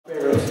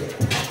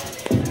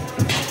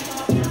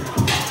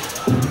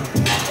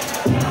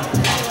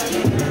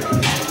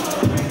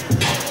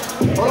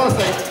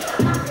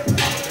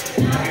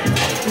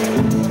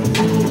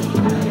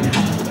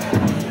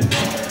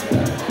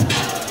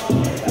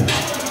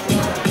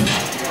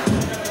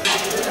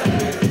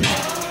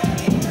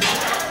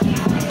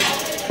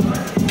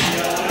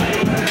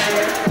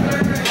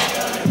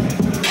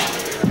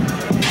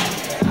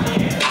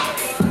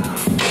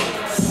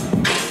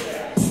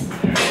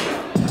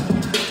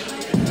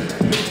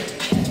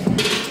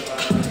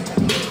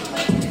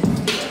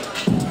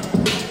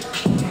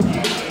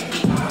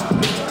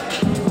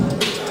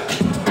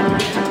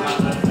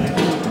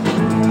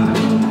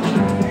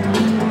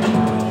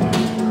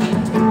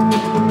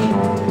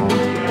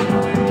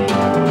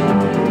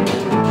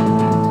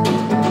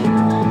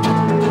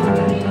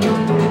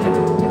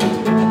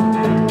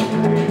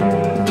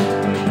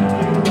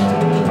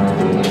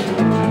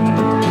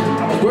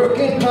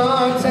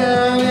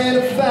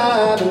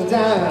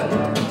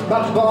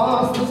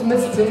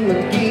Mr.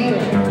 McGee.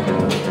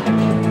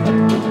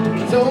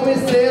 He told me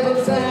several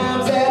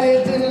times that he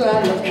didn't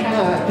like my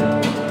kind.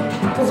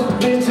 Was a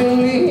bit too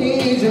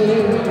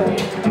easily.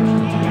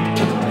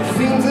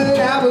 Seems that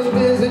I was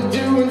busy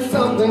doing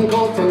something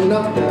close to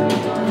nothing,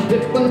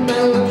 different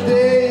than the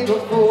day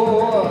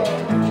before.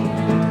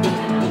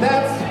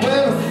 That's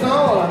when I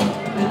saw her.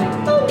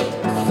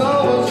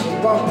 She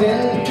walked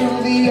in through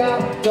the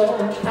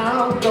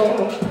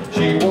outdoor.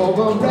 She wore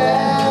a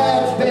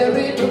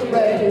raspberry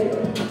beret,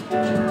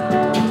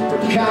 the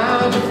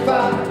kind you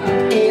find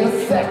in a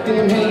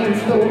second-hand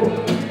store.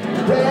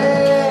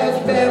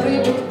 Raspberry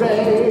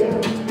beret.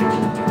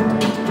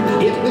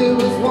 If it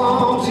was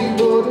warm, she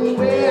wouldn't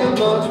wear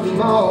much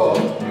more.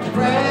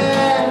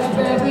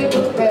 Raspberry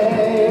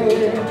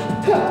beret.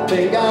 I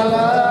think I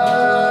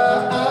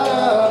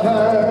love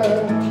her.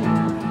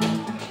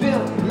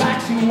 Built like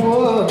she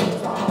was.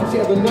 She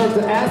had the nerve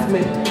to ask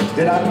me,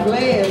 did I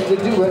plan to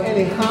do her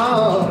any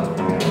harm?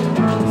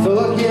 So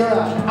look here,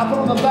 I put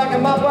on the back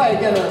of my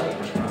bike and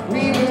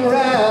we've been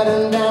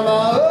riding down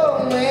my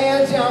old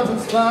man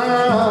Johnson's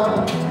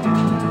farm.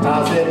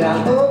 I said,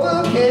 now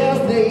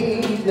overcast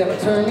days never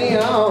turn me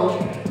on.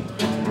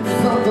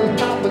 Something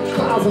out the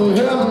clouds and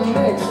her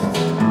mix.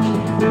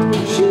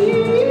 She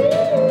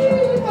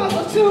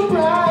wasn't too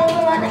bright,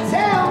 but I could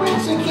tell when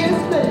she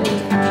kissed me.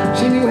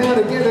 She knew how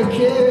to get a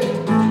kiss.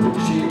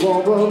 She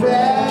wore a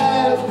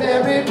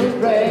raspberry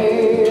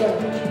beret,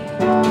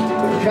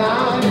 the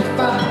kind you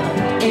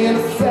find in a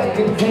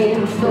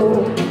second-hand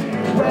store.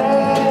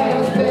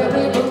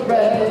 Raspberry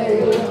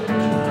beret.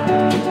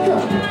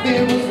 If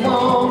it was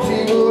warm, she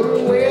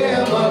wouldn't wear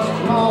much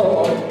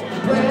more.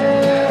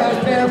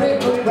 Raspberry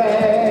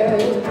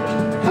beret.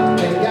 I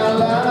think I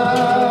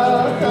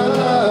love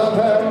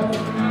her.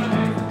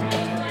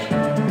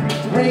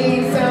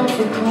 Rain sounds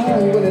so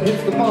cool when it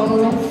hits the barn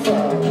roof.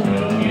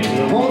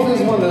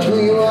 Always wonder who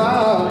you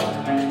are.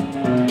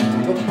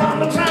 But from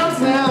the town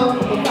sound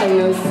of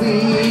fire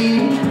sea,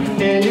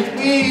 and you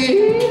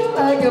feel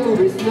like a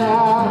movie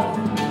star.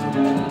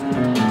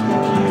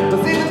 But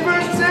see, the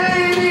first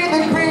time ain't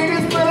the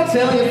greatest, but I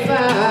tell you if I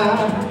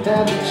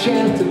had the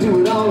chance to do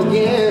it all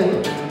again,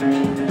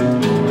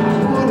 I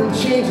wouldn't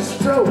change a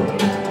stroke.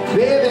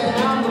 Baby,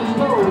 I'm the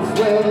most.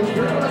 Well, the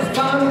girl is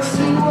finally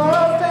she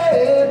was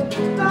dead.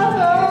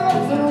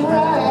 Love's a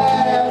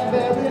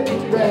raspberry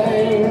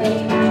beret.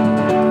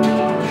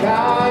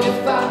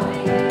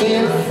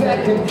 In a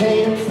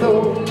second-hand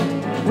store.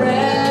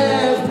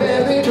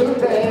 Raspberry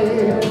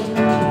beret.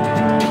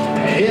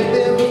 If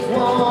it was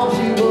warm,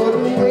 she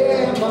wouldn't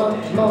wear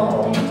much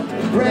more.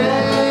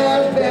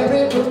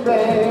 Raspberry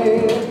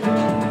beret.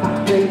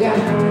 I think I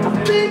love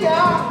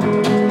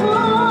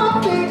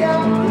her.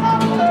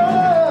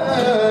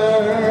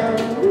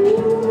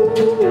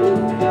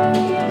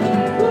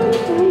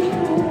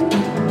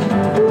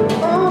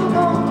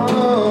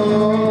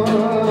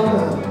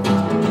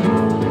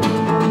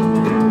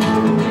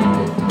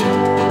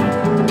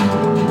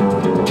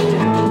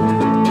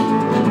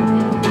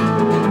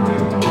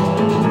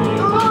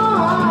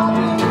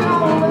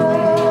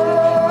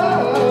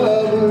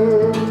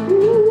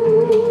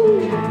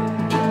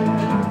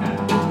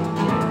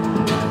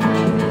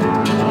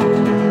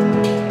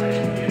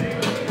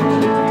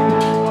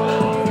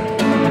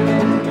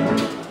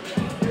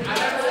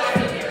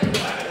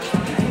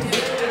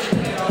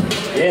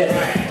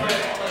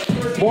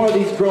 Yes, more of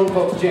these grown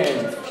folks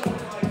jams.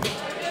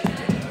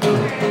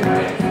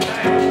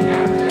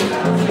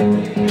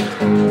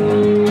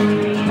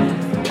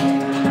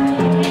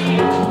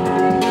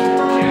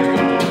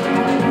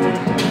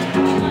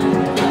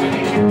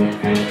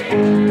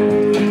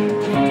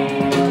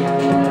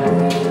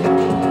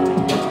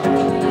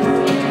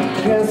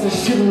 Guess I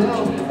should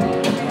know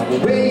the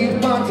way you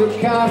parked your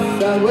car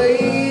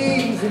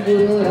sideways, it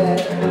wouldn't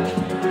last.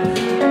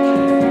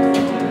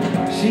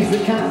 She's the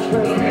kind of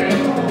person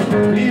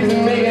leaves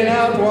and making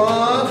out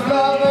once,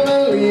 loving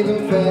and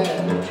leaving fast.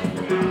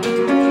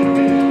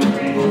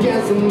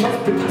 Guess it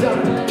must be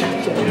done.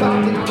 She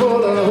pocket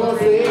full of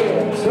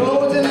horses,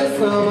 Trojan and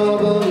some of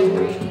them.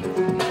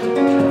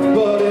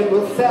 But it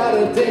was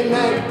Saturday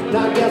night, and I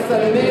guess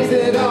that makes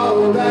it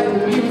all right.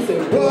 And you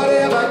said, what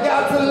have I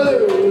got to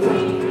lose?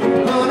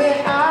 Honey,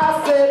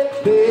 I said,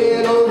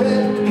 little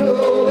red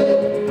coated,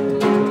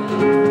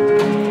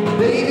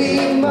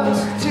 baby, much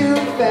too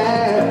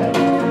fast.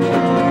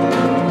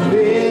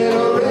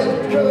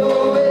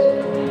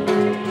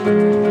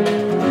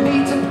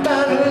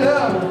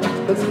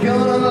 It's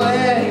gonna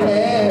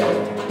last.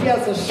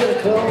 Yes, I should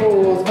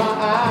close my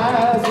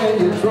eyes when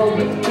you drove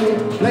me to a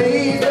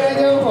place where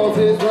your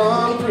horses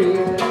run free.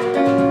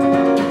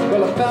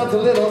 Well, I felt a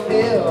little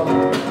ill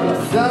when I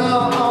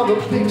saw all the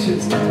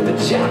pictures of the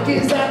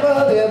jockeys that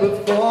were there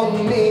before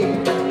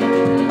me.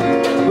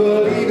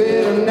 Believe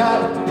it or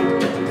not,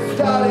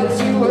 started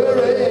to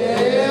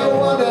worry,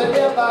 wondered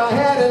if I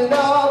had it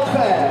all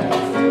class.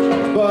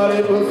 But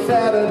it was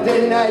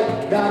Saturday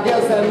night, I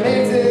guess that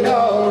makes it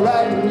all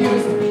right. And you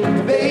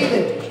said,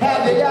 baby,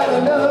 have you got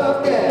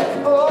enough gas?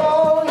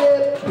 Oh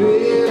yeah,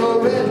 little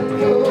red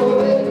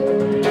coated,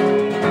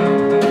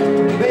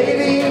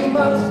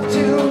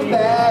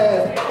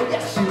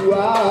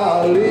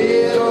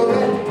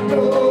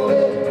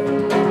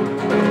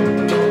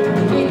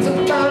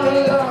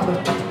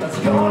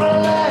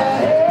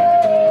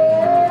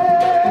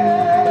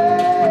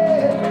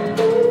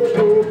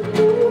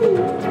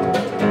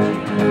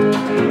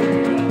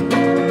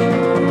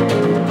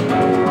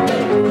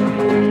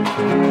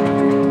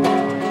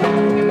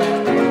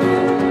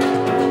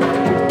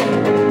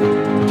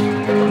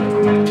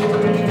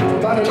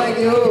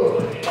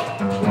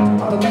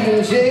 ought to be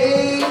in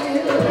jail,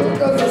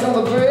 'cause it's on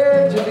the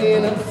verge of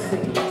being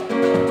insane.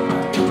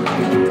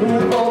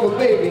 Move over,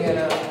 baby, and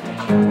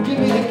give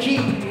me the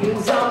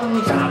keys.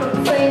 I'm trying to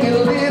sing a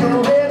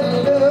little red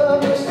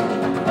love.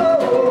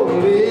 Oh,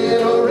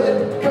 little red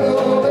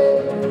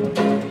Corvette.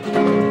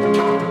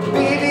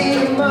 Baby,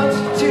 you're much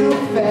too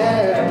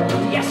fast.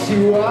 Yes,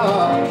 you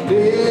are,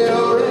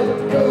 little red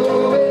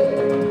Corvette.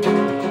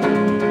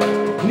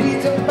 Need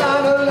to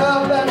find a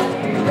love that's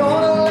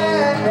gonna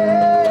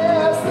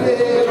last,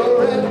 little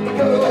red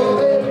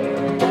Corvette.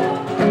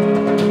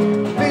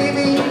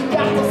 Baby, you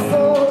got to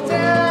slow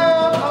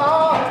down,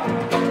 oh,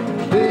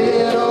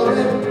 little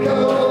red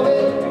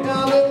Corvette.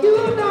 Now that you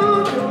know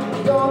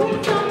you're gonna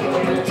jump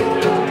right into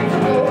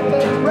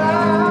the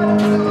crowd, right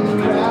to the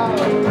ground,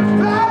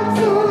 right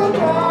into the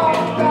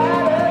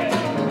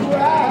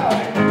ground.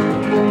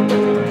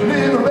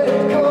 Little red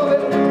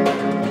Corvette,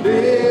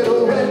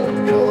 little red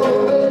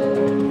Corvette.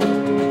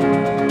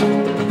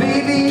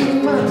 Baby,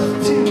 you're much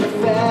too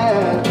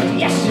fast.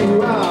 Yes, you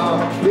are,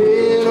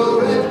 little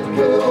red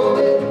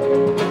Corvette.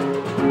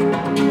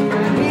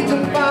 Need to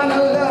find a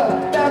love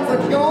that's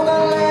gonna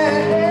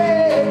last.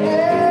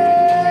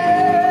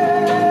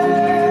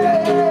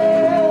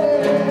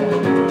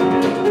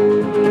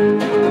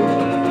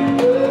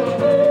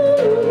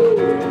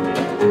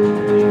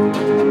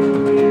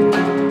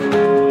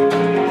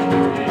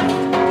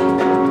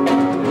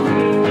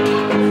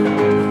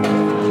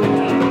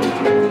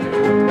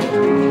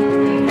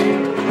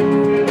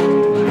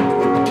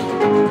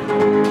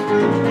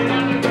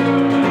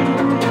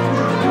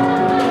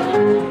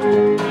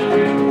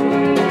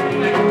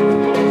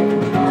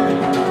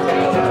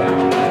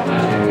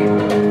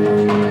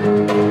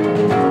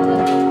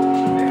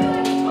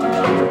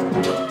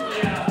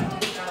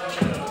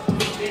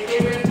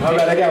 All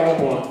right, I got one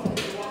more.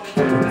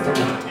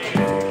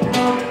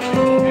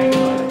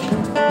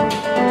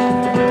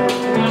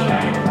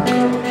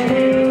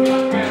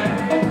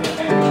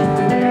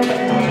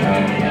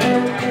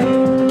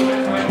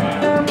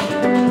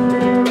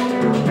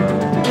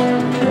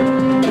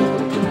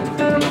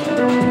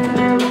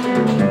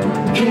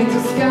 Kings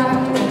of sky,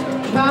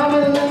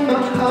 climbing in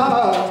my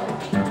heart.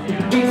 It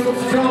beats so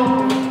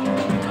strong.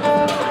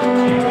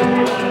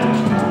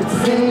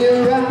 It's in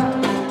your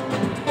eyes.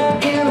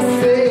 Can I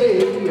say,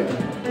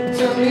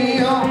 turn me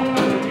on?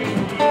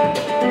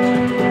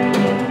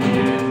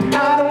 I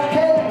don't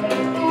care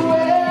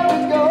where we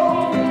go.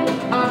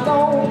 I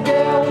don't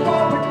care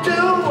what we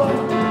do.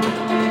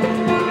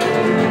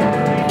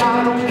 I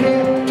don't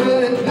care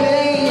what it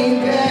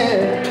baby.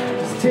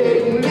 Just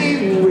take me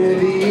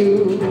with you.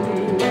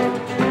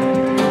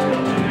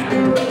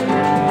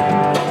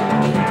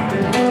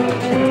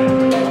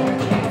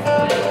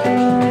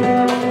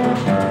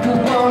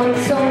 Come on and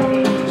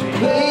touch,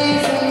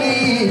 please me.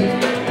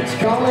 It's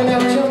calling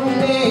out your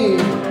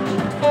name.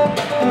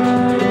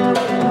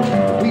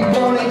 We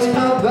want each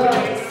other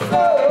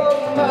so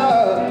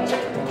much.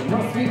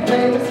 Must we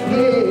play this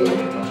game?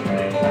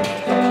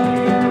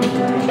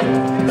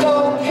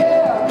 Don't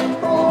care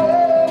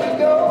where we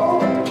go.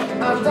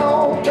 I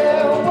don't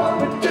care what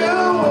we do.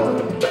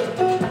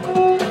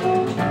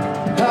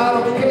 I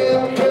don't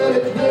care what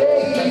it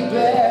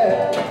baby.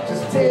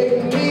 Just take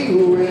me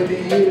with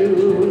you.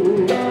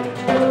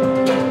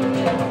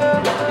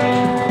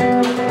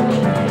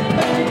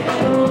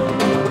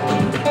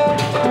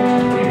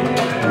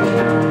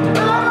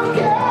 I don't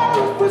care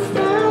if we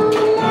spend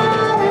the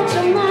night at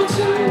your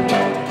mansion.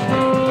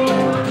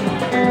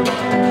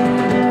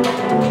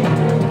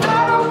 I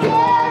don't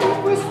care if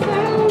we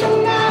spend the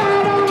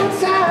night on the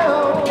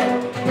town.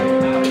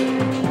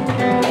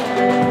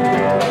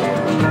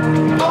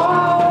 All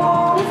I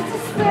want is to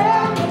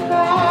spend the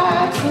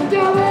night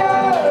together.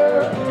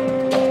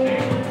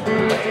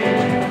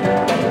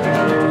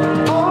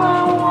 All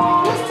I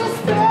want is to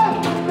spend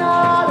the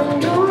night in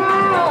your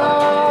arms.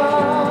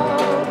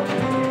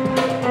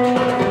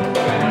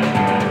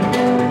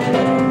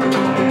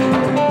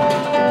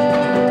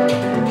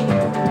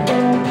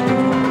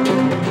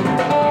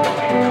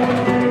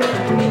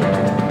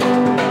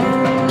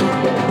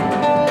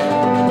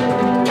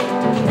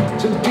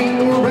 To be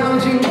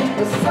around you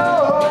is so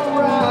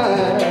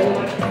right.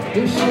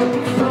 You should be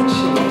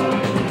function.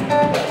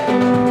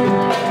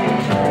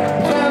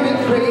 Drive me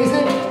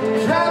crazy,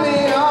 drive me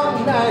all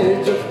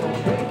night. Just to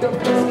break up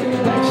this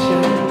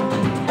connection.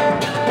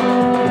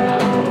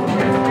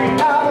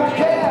 I don't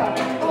care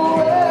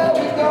where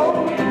we go.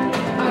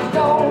 I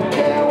don't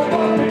care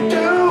what we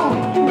do.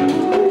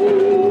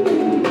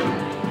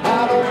 I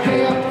don't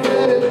care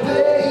what it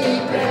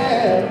baby.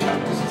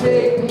 Just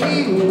take me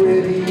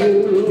with you.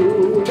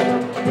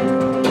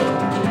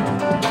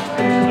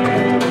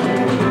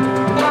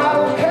 I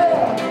don't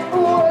care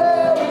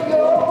where we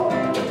go.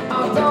 I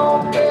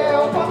don't care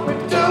what we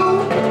do.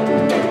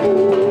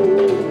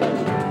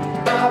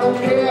 I don't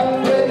care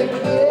where it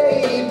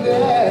baby.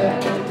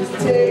 Just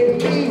take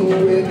me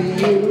with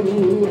you.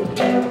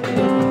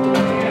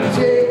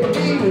 Take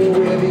me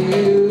with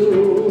you.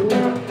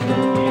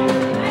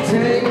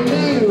 Take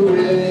me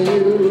with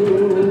you.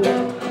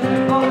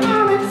 Oh,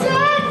 mama,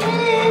 take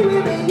me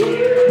with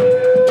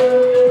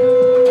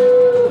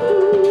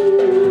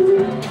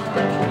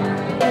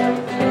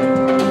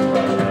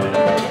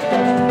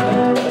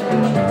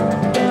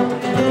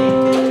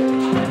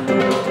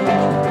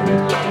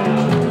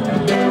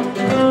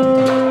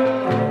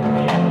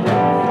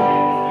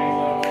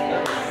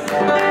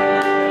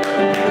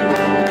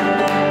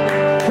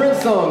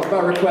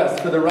our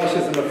request for the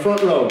rushes in the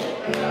front row.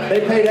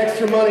 They paid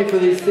extra money for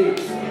these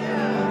seats,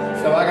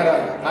 so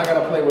I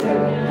gotta play with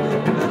them.